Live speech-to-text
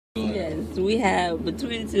Yes, we have,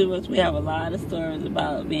 between the two of us, we have a lot of stories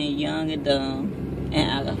about being young and dumb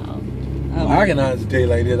and alcohol. Well, I can honestly tell you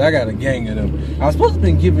like this, I got a gang of them. I was supposed to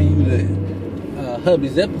be giving you the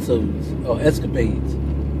hubby's episodes or escapades,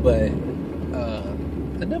 but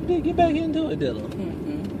I never did get back into it, did I?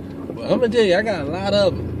 Mm-hmm. But I'm going to tell you, I got a lot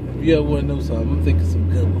of them. If you ever want to know something, I'm going to think of some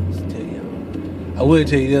good ones to tell you. I will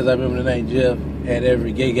tell you this, I remember the night Jeff had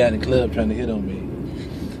every gay guy in the club trying to hit on me.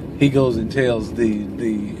 He goes and tells the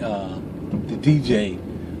DJ,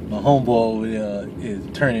 my homeboy over there is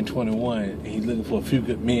turning 21 and he's looking for a few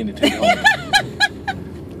good men to take home.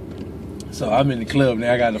 So I'm in the club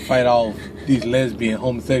now. I got to fight off these lesbian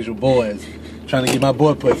homosexual boys trying to get my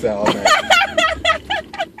boy pussy out all night.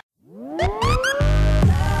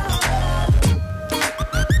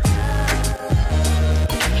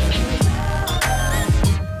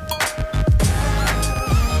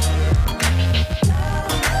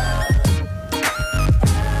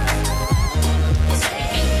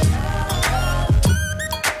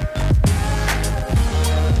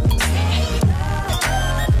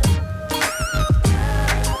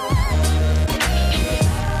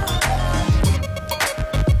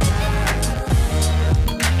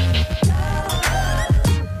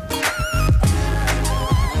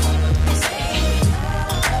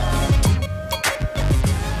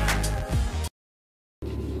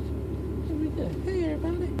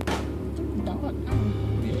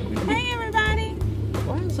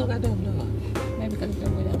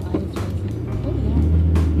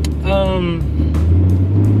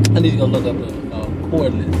 I need to go look up the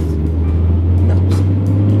cordless mouse.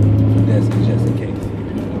 That's just in case.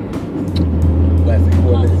 Plastic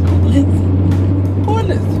cordless.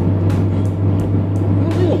 Cordless.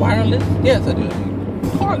 I mean, wireless. Yes, I do.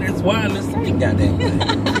 Cordless, wireless, same goddamn thing.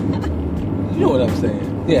 You know what I'm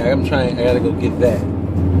saying? Yeah, I'm trying. I gotta go get that.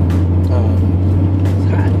 It's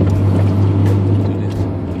hot. Do this.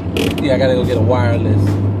 Yeah, I gotta go get a wireless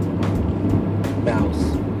mouse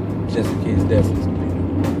just in case that's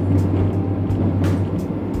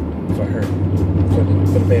for her, for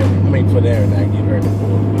the family. I mean, for there, and I get her.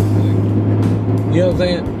 You know what I'm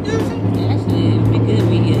saying? Yeah, actually, it'd be good if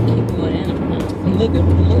we could keep it with animals. Look,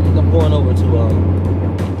 I'm going over to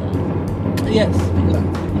yes, I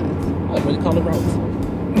really call it Rose.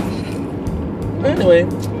 Anyway,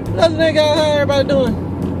 other than that, guys, how everybody doing?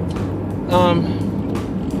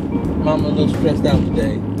 Mama a little stressed out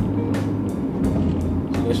today.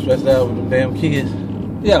 Stressed out with the damn kids.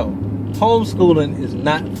 Yo, homeschooling is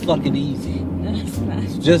not fucking easy. No, it's not.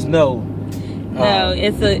 So just know. No,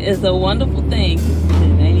 it's a wonderful thing.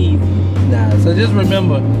 It ain't easy. Nah, so just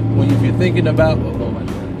remember if you're thinking about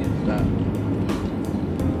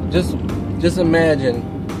just imagine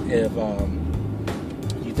if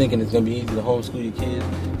you're thinking it's gonna be easy to homeschool your kids.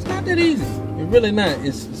 It's not that easy. It's really not.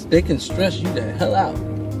 It's they can stress you the hell out.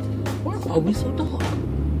 Why are we so dark?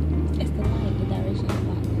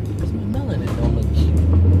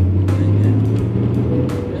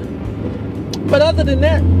 But other than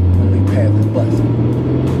that, I'm gonna be past this bus.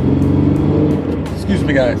 Excuse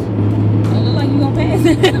me, guys. I look like you gonna pass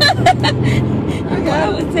it. Why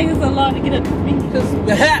would it take us so long to get up to speed? Because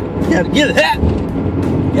the hat, you gotta get a hat.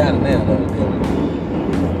 You got it now, though.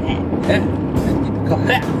 Hat. Get the car.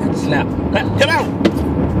 Hat. Slap. Hat. Come out.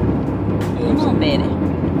 Come on, baby.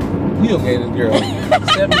 You don't get this girl.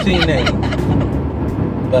 17 names.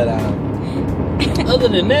 But other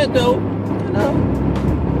than that, though, you know.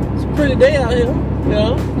 Pretty day out here, you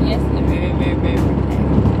know? Yes, it's very, very, very pretty.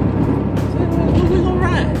 So, where we gonna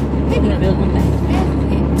ride? Maybe building that.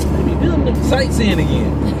 Maybe building the sightseeing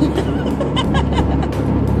again.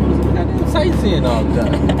 We got them sightseeing all the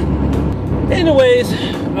time. Anyways, I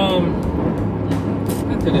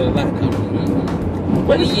did a lot now.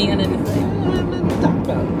 What are you gonna say? Let's talk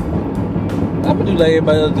about it. I'm gonna do like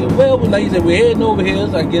everybody else do. Well, like you said, we're heading over here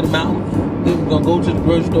so I can get them out. Then we're gonna go to the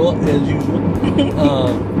grocery store as usual.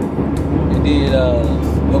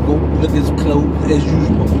 We'll go look at some clothes as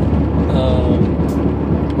usual.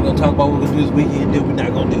 We're gonna talk about what we're gonna do this weekend that we're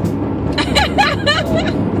not gonna do. Then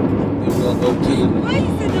we're gonna go to the. Why you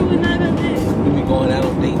said that we're not gonna do? We'll be going out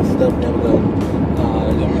on dates and stuff. Then we're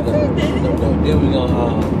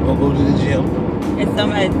gonna go to the gym. It's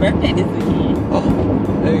somebody's birthday this weekend. Oh,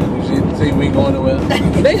 hey, we should say we ain't going nowhere.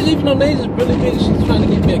 Nasia, even though Nasia's really big, she's trying to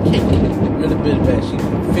get me a cake. Really big bad. She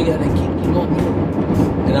figure out that cake you want me.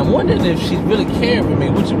 And I'm wondering if she's really caring for me,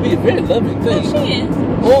 which would be a very loving thing. Well, she is.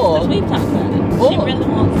 Or we've talked about it. She really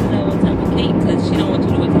wants to know what type of cake because she don't want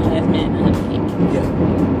you to wait till the last minute to have a cake.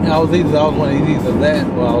 Yeah. I was wondering either that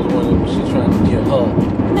or I was wondering if she's trying to give her.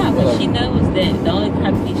 No, but she knows that the only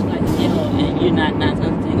type of cake she likes is yellow, and you're not 9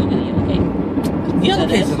 times 10 gonna get a yellow cake. Yellow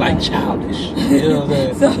cake is like childish. You know what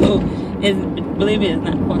I'm saying? So, believe me, it's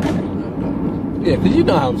not for her. Yeah, because you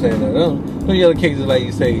know how I'm saying that. Some yellow cakes is like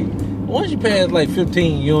you say, once you pass like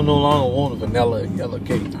 15, you don't no longer want a vanilla yellow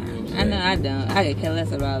cake. You know what I'm saying? I know I don't. I could care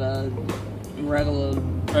less about a regular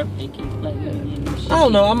birthday cake. Like, I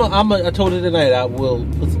don't know. I told her tonight I will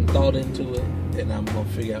put some thought into it, and I'm gonna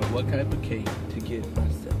figure out what kind of cake to get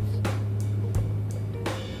myself.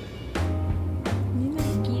 You're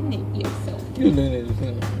not getting it yourself. You're doing it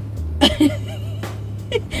yourself.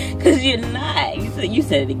 Cause you're not. You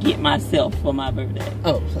said to get myself for my birthday.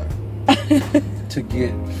 Oh, sorry.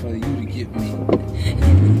 For you to get me.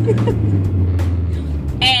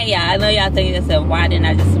 And yeah, I know y'all thinking to yourself, why didn't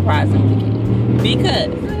I just surprise him with a cake? Because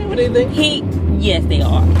What do you think? yes, they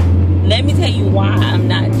are. Let me tell you why I'm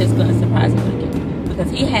not just gonna surprise him with a cake.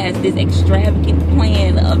 Because he has this extravagant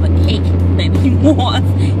plan of a cake that he wants.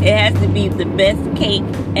 It has to be the best cake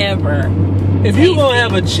ever. If you're gonna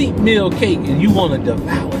have a cheap meal cake and you want to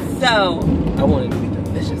devour it, So I want it to be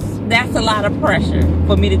delicious. that's a lot of pressure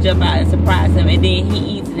for me to jump out and surprise him, and then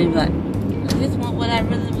he eats it and be like, I just want what I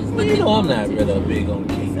really was looking Well, you know I'm for not to really do." big on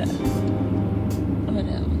cakes.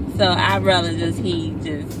 Whatever. So I'd rather he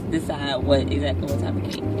just decide exactly what type of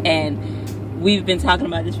cake. And we've been talking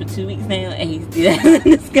about this for 2 weeks now, and he still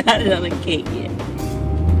hasn't got it on the cake yet.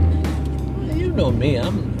 Well, you know me,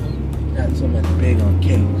 I'm not so much big on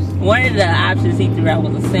cakes. One of the options he threw out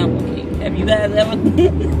was a sample cake. Have you guys ever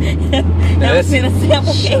seen a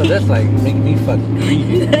sample Sure, cake? that's like making me fucking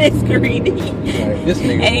greedy. It's greedy. Like, this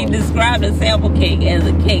nigga And he wants- described a sample cake as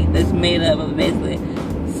a cake that's made up of basically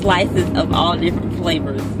slices of all different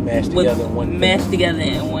flavors Mashed together in one cake. mashed together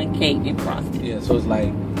in one cake and frosted. Yeah, so it's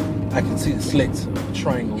like I can see the slits of a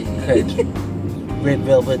triangle cut, red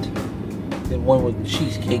velvet, then one with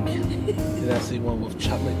cheesecake, then I see one with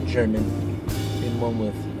chocolate German, then one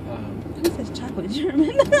with Who says chocolate German?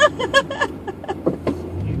 you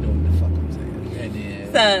know what the fuck I'm saying. And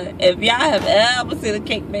then So if y'all have ever seen a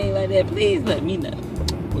cake made like that, please let me know.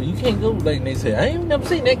 well, you can't go like they say. I ain't never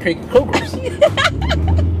seen that cake at Kroger's.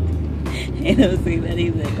 Ain't never seen that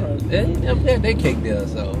either. I ain't never had that cake there,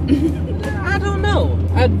 so I don't know.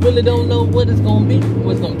 I really don't know what it's gonna be,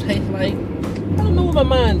 what it's gonna taste like. I don't know what my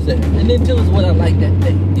mind's at, and then too is what I like that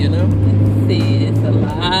day, you know. See, it's a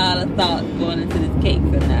lot of thought going into this cake,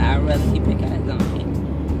 so now I'd rather he pick out his own cake.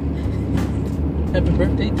 Happy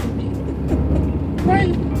birthday to me.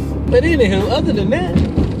 Right. But anywho, other than that,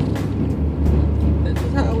 that's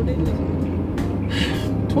just how it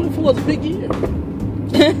is. 24 is a big year.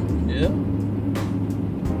 Yeah.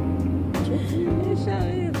 24. It sure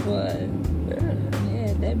is, boy. Yeah.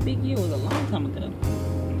 Yeah, that big year was a long time ago.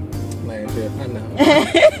 Last year, I know.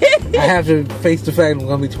 I have to face the fact I'm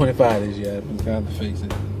gonna be 25 this year. I'm trying to face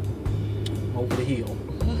it. Over the hill.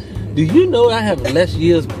 Do you know I have less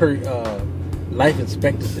years per life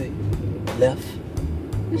expectancy left?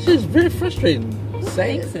 It's just very frustrating. Sad.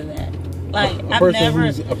 Thanks to that. Like, a person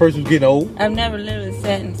who's getting old. I've never literally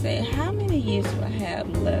sat and said, how many years do I have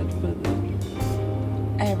left for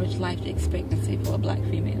the average life expectancy for a black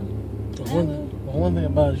female? One thing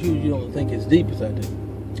about you, you don't think as deep as I do.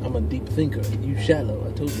 I'm a deep thinker. You shallow.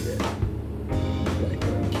 I told you that. Like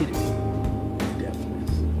kidding me. Definitely.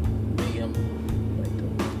 Me, I'm like the.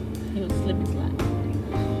 He was slip and slide.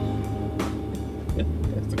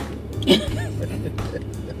 That's the good.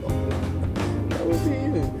 That would be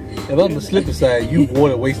it. If I'm the slippery side, you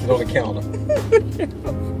water wasted on the counter.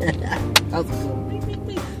 I was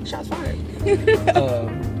like, shots fired.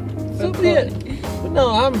 So yeah. But no,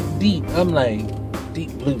 I'm deep. I'm like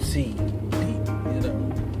deep blue sea. Deep, you know.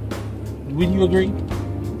 Wouldn't you agree?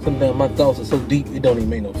 Sometimes my thoughts are so deep it don't even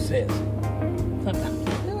make no sense. Sometimes.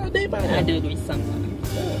 Yeah, day by I day. do agree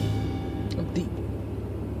sometimes. Yeah. I'm deep.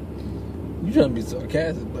 You trying to be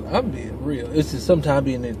sarcastic, but I'm being real. It's just sometimes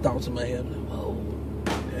being in thoughts in my head. I'm like, whoa,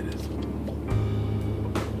 that is.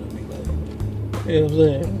 You know what I'm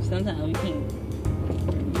saying? Sometimes we can't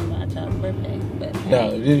remember my child's birthday, but No,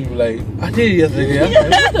 then you be like, I did it yesterday. I'm like,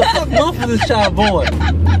 what the fuck month is this child born?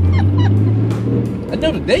 I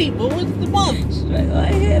know the date, but what's the month? Like, oh, I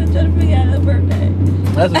had to try to figure out her birthday.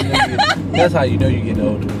 That's how you know you're getting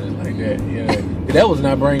older when it's like that. You know? That was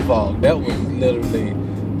not brain fog. That was literally,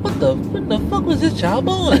 what the fuck was this child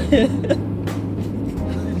born?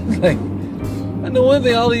 Like, I know one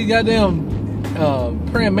thing, all these goddamn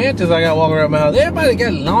praying mantis I got walking around my house, everybody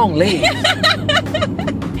got long legs.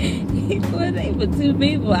 Well, it ain't for two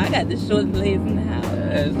people. I got the shortest legs in the house.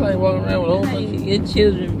 It's like walking around with a whole bunch of... Your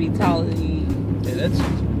children be taller than you. Yeah, that's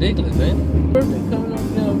ridiculous, ain't it? Birthday coming up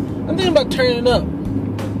now. I'm thinking about turning up.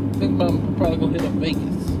 I'm probably gonna hit up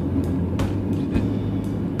Vegas.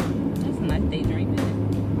 That's a nice day dreaming.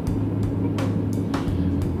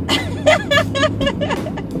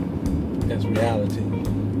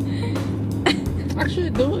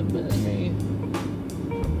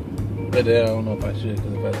 But I don't know if I should,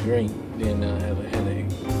 because if I drink, then I'll have a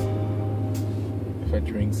headache. If I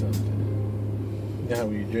drink something. You know how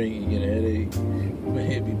when you drink, you get a headache. My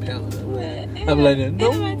head be pounding. I'm like,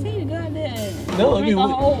 no. No, if you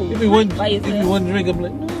one drink, I'm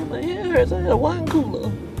like, no, my head hurts. I had a wine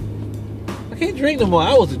cooler. I can't drink no more.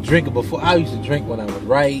 I was a drinker before. I used to drink when I was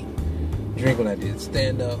right. Drink when I did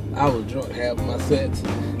stand up. I was drunk half of my sets.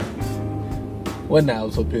 One night I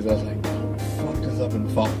was so pissed. I was like, no, fuck this up and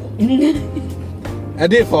fall. I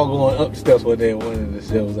did fall going up the steps one day at one of the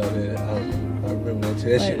shows out there. I remember that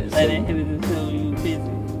shit. That shit was so...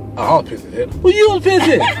 I was pissed at him. Well, you was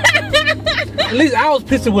pissing. At least I was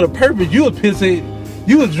pissing with a purpose. You was pissing.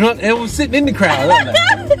 You was drunk and was sitting in the crowd. I'm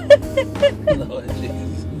like, Lord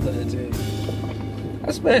Jesus. Lord Jesus.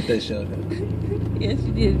 I smashed that show though. Yes,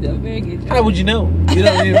 you did. A very good job. How would you know? You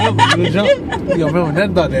don't even remember. You was drunk. You don't remember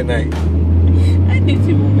nothing about that night. I did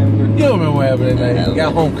you remember. You don't remember what happened that night. You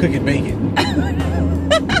got home cooking bacon.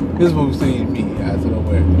 This is what we seen me. I said, don't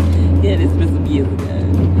worry. Yeah, this was some years ago.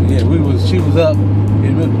 Yeah, she was up.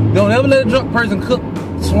 Don't ever let a drunk person cook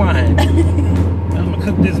swine. I'm gonna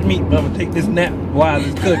cook this meat, but I'm gonna take this nap while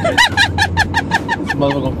it's cooking. This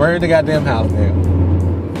motherfucker gonna burn the goddamn house down.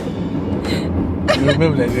 You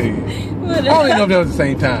remember that, did you? I don't even know if that was the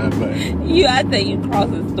same time, but I think you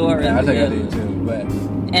crossed the story. Yeah, I think I did too, but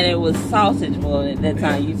and it was sausage bowl at that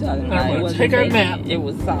time you talking about. It wasn't take a nap. It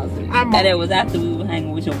was sausage. And it was after we were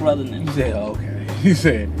hanging with your brother now. You said, oh, okay. He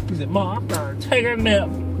said, Mom, I'm gonna take a nap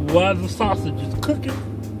while the sausage is cooking.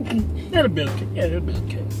 That'll be okay. Yeah, that'll be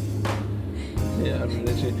okay. Yeah, I mean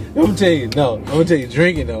that shit. I'm gonna tell you,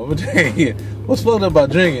 drinking though. I'm gonna tell you, what's fucked up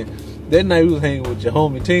about drinking? That night we was hanging with your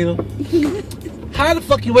homie Tina. How the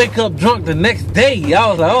fuck you wake up drunk the next day? I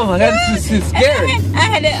was like, oh my god, this is scary.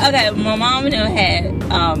 Okay, my mom and them had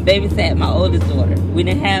babysat my oldest daughter. We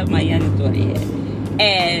didn't have my youngest daughter yet.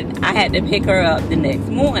 And I had to pick her up the next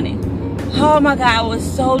morning. Oh my god, I was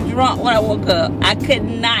so drunk when I woke up. I could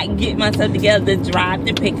not get myself together to drive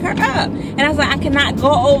to pick her up. And I was like, I cannot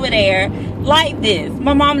go over there like this.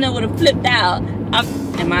 My mom and them would have flipped out.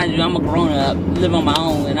 And mind you, I'm a grown up, live on my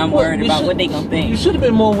own, and I'm worried about what they gonna think. You should have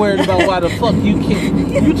been more worried about why the fuck you can't.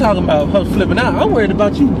 You talking about her flipping out. I'm worried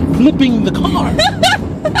about you flipping the car.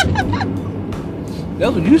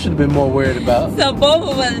 That's what you should have been more worried about. So both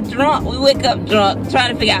of us drunk. We wake up drunk,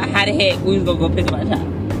 trying to figure out how the heck we was gonna go pick up our child.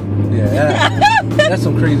 Yeah, that's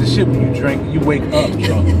some crazy shit when you drink. You wake up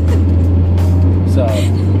drunk. So,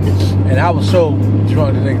 and I was so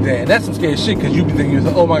drunk the next day, and that's some scary shit because you be thinking,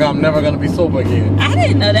 oh my god, I'm never gonna be sober again. I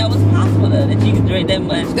didn't know that was possible though, that you could drink that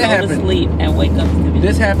much, go to sleep, and wake up to be.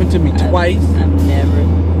 This happened to me twice. I've never.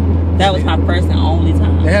 That was my first and only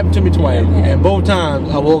time. It happened to me twice, and both times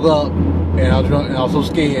I woke up and I was drunk, and I was so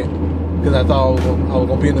scared because I thought I was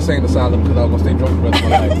gonna be in the sane asylum because I was gonna stay drunk the rest of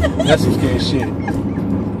my life. That's some scary shit.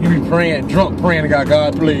 You be praying, drunk, praying to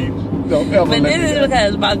God, please. Don't ever but this is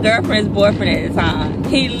because my girlfriend's boyfriend at the time,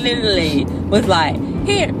 he literally was like,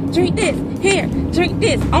 here, drink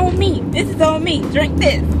this, on me, this is on me, drink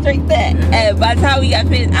this, drink that. Yeah. And by the time we got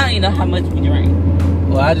finished, I don't even know how much we drank.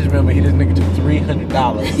 Well, I just remember this nigga took $300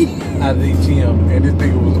 out of the ATM, and this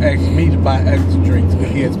nigga was asking me to buy extra drinks, but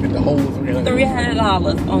he had spent the whole $300.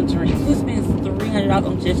 $300 on drinks. Who spends $300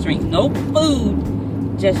 on just drinks? No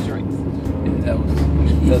food, just drinks. Yeah,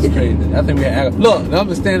 that's crazy. I think we had. Look, I'm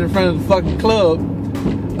just standing in front of the fucking club.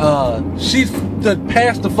 She's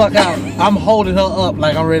passed the fuck out. I'm holding her up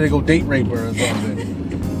like I'm ready to go date rape her or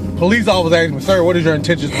something. Police officer asked me, sir, what is your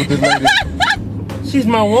intentions with this lady? She's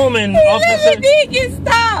my woman, officer. He did get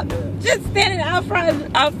stopped. Just standing out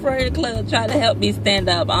front of the club trying to help me stand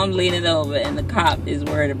up. I'm leaning over and the cop is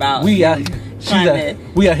worried about we out here dirty.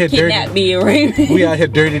 We out here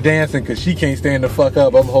dirty dancing because she can't stand the fuck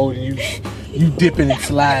up. I'm holding you. You dipping and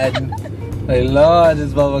sliding. Like, Lord,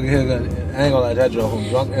 this motherfucker here I ain't gonna lie, I drove home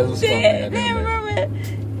drunk as a skunk. Remember,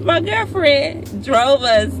 my girlfriend drove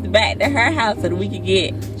us back to her house so that we could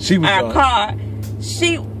get our car.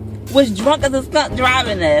 She was drunk as a skunk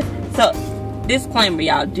driving us. So, disclaimer,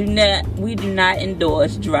 y'all, we do not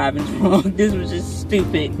endorse driving drunk. This was just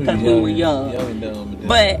stupid because we were young. And dumb.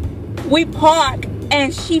 But we park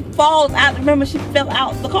and she falls out. Remember, she fell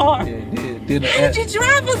out the car. Yeah, how did you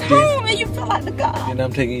drive us home and you fell out the car? And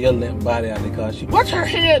I'm taking your limp body out of the car. Watch her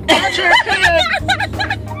head! Watch her head!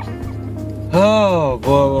 Oh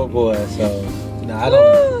boy. So I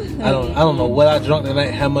don't know what I drunk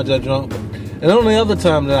tonight, how much I drunk. And the only other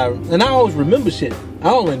time that I always remember shit. I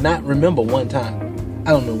only not remember one time.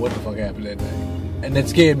 I don't know what the fuck happened that night. And that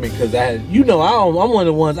scared me because I'm one of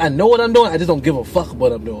the ones, I know what I'm doing, I just don't give a fuck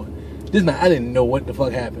what I'm doing. This night, I didn't know what the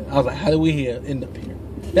fuck happened. I was like, how did we end up here?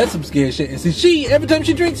 That's some scared shit. And see, every time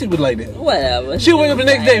she drinks, she was like that. Whatever. She'll wake up the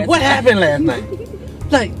next day. What happened last night?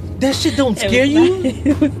 Like, that shit don't scare you?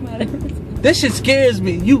 It was not That shit scares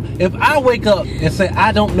me. If I wake up and say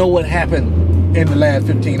I don't know what happened in the last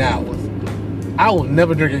 15 hours, I will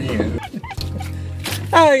never drink again.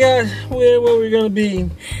 Alright guys, where we're gonna be.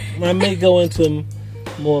 I may go into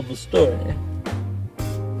more of a story.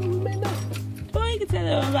 We may not. Well, you can tell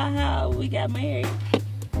them about how we got married.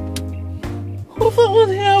 Who the fuck was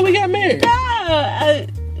the hell we got married?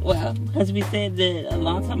 Well, because we said that a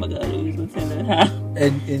long time ago that we was going to tell them how.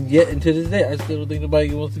 And yet, until this day, I still don't think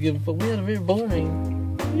nobody wants to give a fuck. We had a very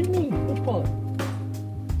boring. What do you mean? What part?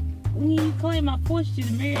 When you claim I forced you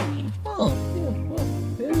to marry me. Oh, yeah, well,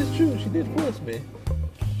 that is true. She did force me.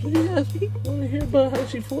 But you guys want to hear about how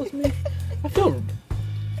she forced me? I feel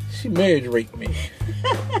she marriage raped me.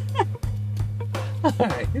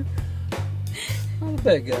 Alright. How's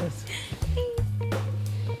that, guys?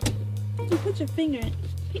 You put your finger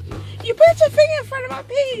in front of my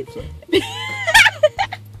page.